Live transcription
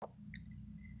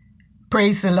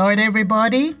Praise the Lord,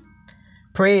 everybody.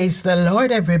 Praise the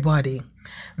Lord, everybody.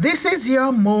 This is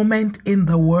your moment in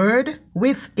the Word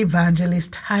with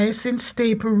Evangelist Hyacinth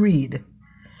Staple Reed.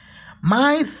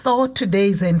 My thought today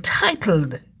is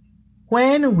entitled,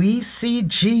 When We See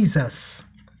Jesus.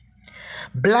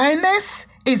 Blindness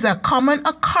is a common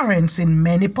occurrence in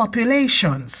many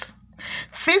populations.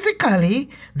 Physically,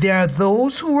 there are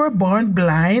those who were born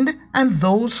blind and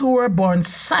those who were born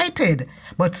sighted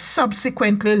but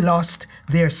subsequently lost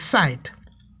their sight.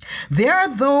 There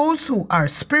are those who are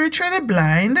spiritually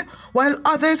blind while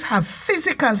others have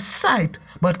physical sight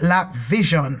but lack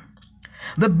vision.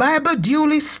 The Bible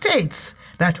duly states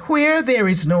that where there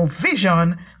is no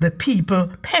vision, the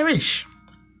people perish.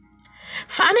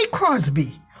 Fanny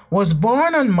Crosby was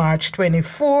born on March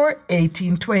 24,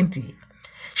 1820.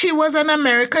 She was an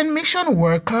American mission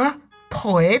worker,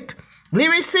 poet,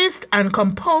 lyricist, and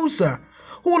composer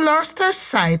who lost her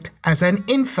sight as an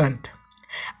infant.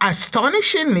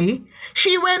 Astonishingly,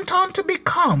 she went on to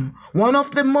become one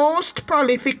of the most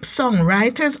prolific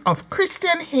songwriters of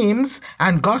Christian hymns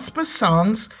and gospel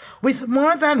songs with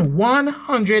more than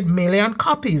 100 million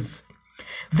copies.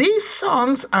 These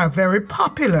songs are very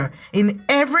popular in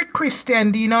every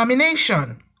Christian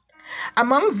denomination.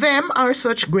 Among them are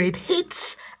such great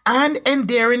hits and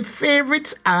endearing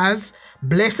favorites as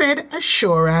Blessed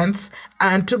Assurance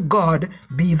and To God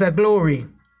Be the Glory.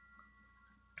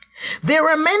 There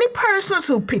were many persons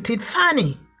who pitied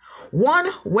Fanny.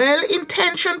 One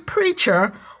well-intentioned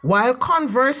preacher, while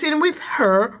conversing with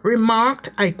her, remarked,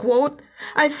 I quote,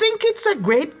 "I think it's a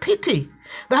great pity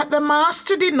that the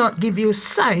Master did not give you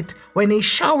sight when he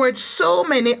showered so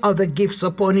many other gifts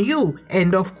upon you."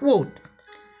 End of quote.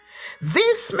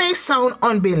 This may sound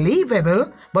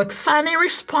unbelievable, but Fanny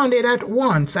responded at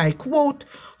once, I quote,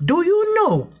 "Do you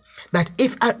know that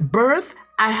if at birth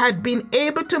I had been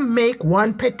able to make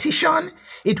one petition,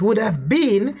 it would have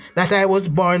been that I was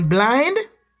born blind?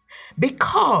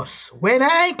 Because when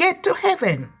I get to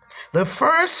heaven, the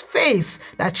first face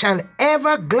that shall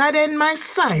ever gladden my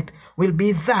sight will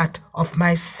be that of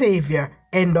my Savior."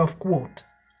 End of quote.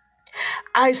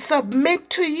 I submit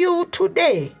to you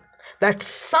today that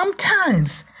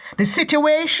sometimes the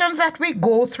situations that we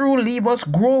go through leave us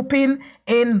groping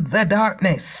in the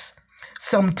darkness.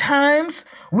 Sometimes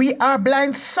we are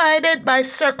blindsided by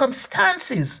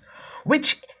circumstances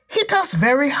which hit us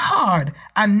very hard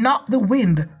and knock the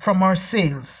wind from our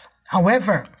sails.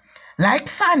 However, like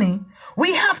Fanny,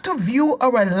 we have to view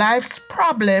our life's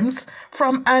problems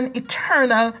from an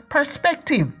eternal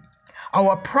perspective.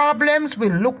 Our problems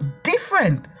will look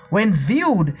different when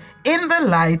viewed in the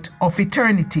light of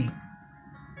eternity.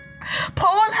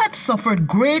 Paul had suffered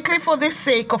greatly for the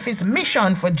sake of his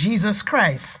mission for Jesus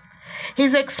Christ.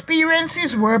 His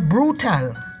experiences were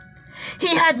brutal.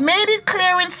 He had made it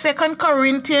clear in 2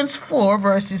 Corinthians 4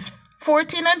 verses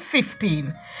 14 and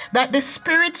 15 that the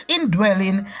Spirit's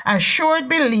indwelling assured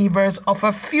believers of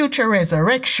a future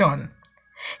resurrection.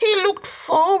 He looked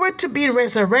forward to being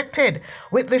resurrected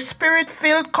with the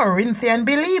Spirit-filled Corinthian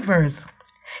believers.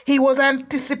 He was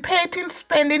anticipating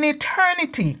spending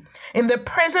eternity in the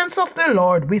presence of the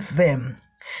Lord with them.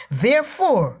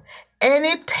 Therefore,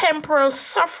 any temporal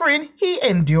suffering he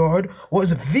endured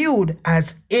was viewed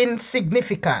as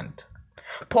insignificant.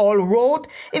 Paul wrote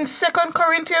in 2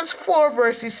 Corinthians 4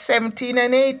 verses 17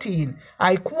 and 18,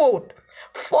 I quote,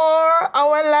 "For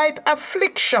our light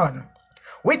affliction,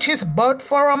 which is but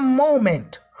for a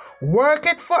moment,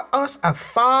 worketh for us a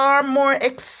far more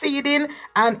exceeding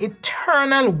and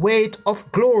eternal weight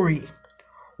of glory,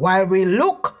 while we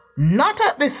look not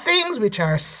at the things which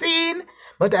are seen,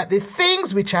 but at the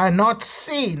things which are not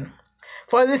seen.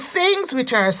 For the things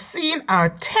which are seen are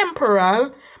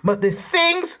temporal, but the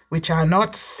things which are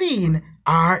not seen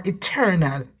are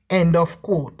eternal." End of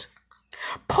quote.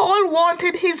 Paul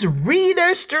wanted his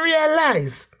readers to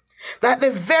realize that the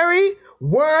very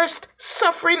worst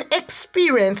suffering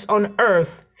experience on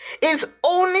earth is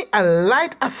only a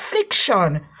light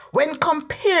affliction when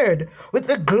compared with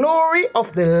the glory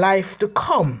of the life to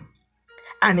come,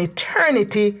 an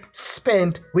eternity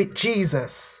spent with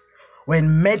Jesus.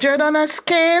 When measured on a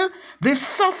scale, the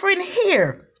suffering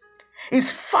here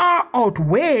is far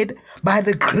outweighed by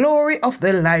the glory of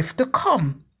the life to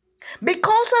come.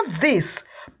 Because of this,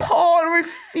 Paul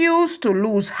refused to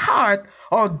lose heart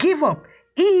or give up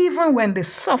even when the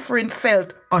suffering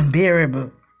felt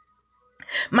unbearable.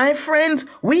 My friends,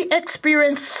 we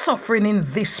experience suffering in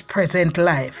this present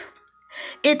life.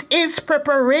 It is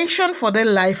preparation for the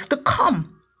life to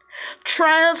come.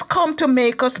 Trials come to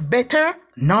make us better,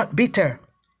 not bitter.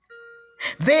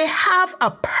 They have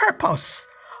a purpose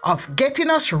of getting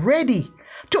us ready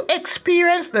to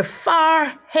experience the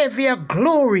far heavier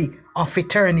glory of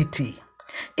eternity.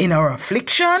 In our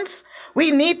afflictions,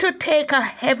 we need to take a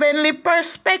heavenly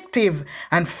perspective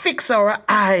and fix our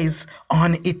eyes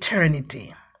on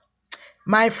eternity.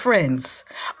 My friends,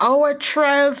 our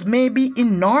trials may be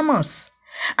enormous,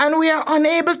 and we are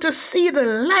unable to see the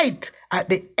light at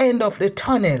the end of the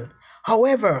tunnel.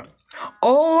 However,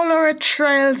 all our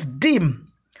trials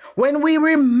dim when we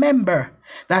remember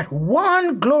that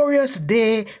one glorious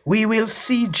day we will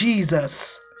see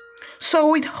Jesus.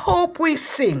 So with hope we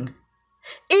sing,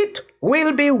 it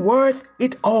will be worth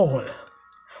it all.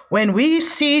 When we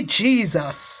see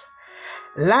Jesus,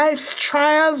 life's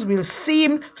trials will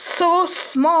seem so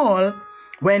small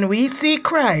when we see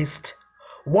Christ.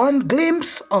 One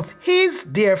glimpse of his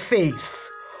dear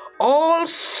face, all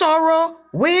sorrow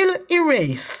will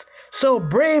erase. So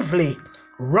bravely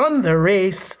run the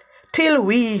race till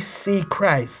we see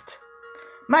Christ.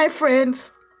 My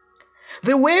friends,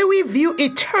 the way we view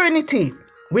eternity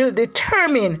will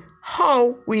determine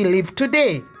how we live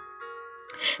today.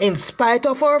 In spite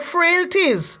of our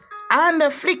frailties and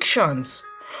afflictions,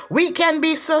 we can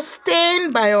be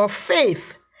sustained by our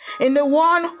faith in the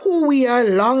one who we are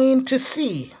longing to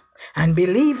see. And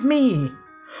believe me,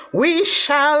 we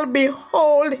shall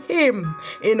behold him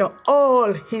in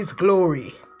all his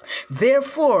glory.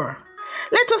 Therefore,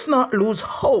 let us not lose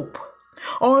hope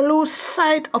or lose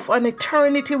sight of an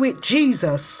eternity with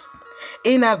Jesus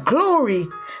in a glory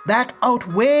that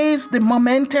outweighs the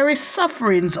momentary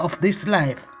sufferings of this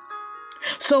life.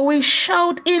 So we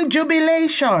shout in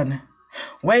jubilation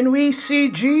when we see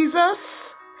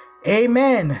Jesus.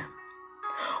 Amen.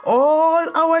 All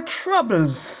our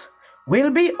troubles will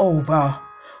be over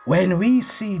when we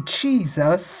see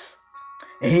Jesus.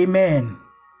 Amen.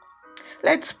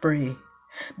 Let's pray.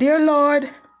 Dear Lord,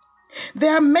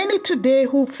 there are many today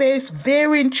who face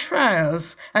varying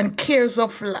trials and cares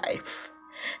of life.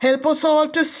 Help us all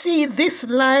to see this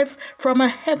life from a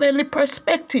heavenly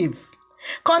perspective.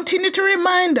 Continue to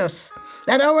remind us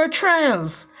that our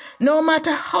trials, no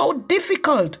matter how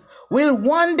difficult, will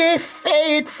one day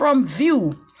fade from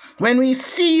view when we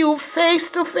see you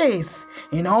face to face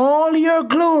in all your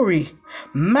glory,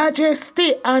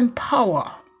 majesty, and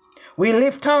power. We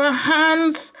lift our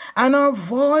hands and our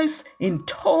voice in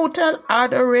total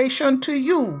adoration to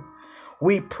you.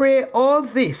 We pray all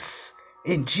this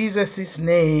in Jesus'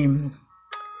 name.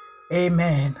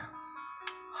 Amen.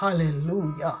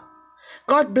 Hallelujah.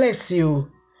 God bless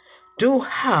you. Do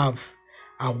have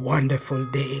a wonderful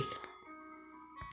day.